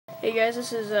Hey guys,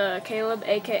 this is Caleb,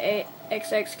 aka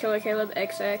XX Killer Caleb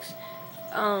XX.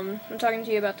 I'm talking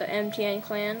to you about the MTN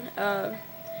clan.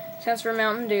 Stands for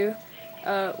Mountain Dew.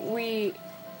 We're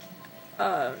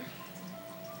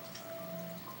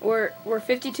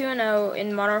 52-0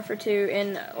 in Modern Warfare 2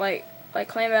 in like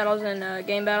clan battles and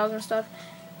game battles and stuff,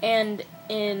 and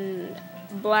in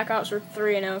Black Ops we're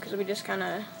 3-0 because we just kind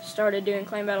of started doing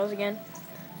clan battles again.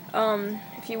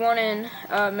 If you want in,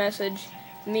 message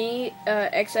me,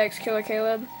 XX Killer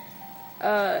Caleb,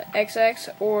 XX,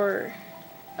 or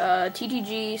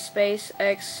TTG space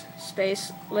X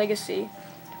space Legacy,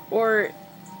 or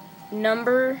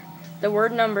number, the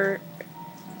word number,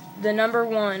 the number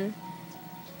 1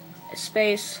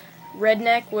 space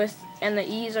redneck with, and the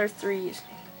E's are 3's.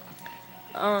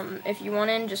 If you want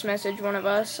in, just message one of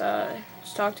us,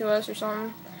 just talk to us or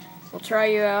something. We'll try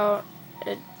you out.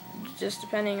 Just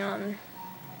depending on,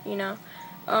 you know.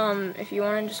 If you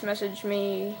want to just message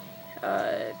me,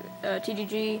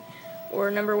 TGG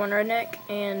or number 1 redneck,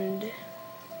 and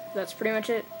that's pretty much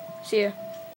it. See ya.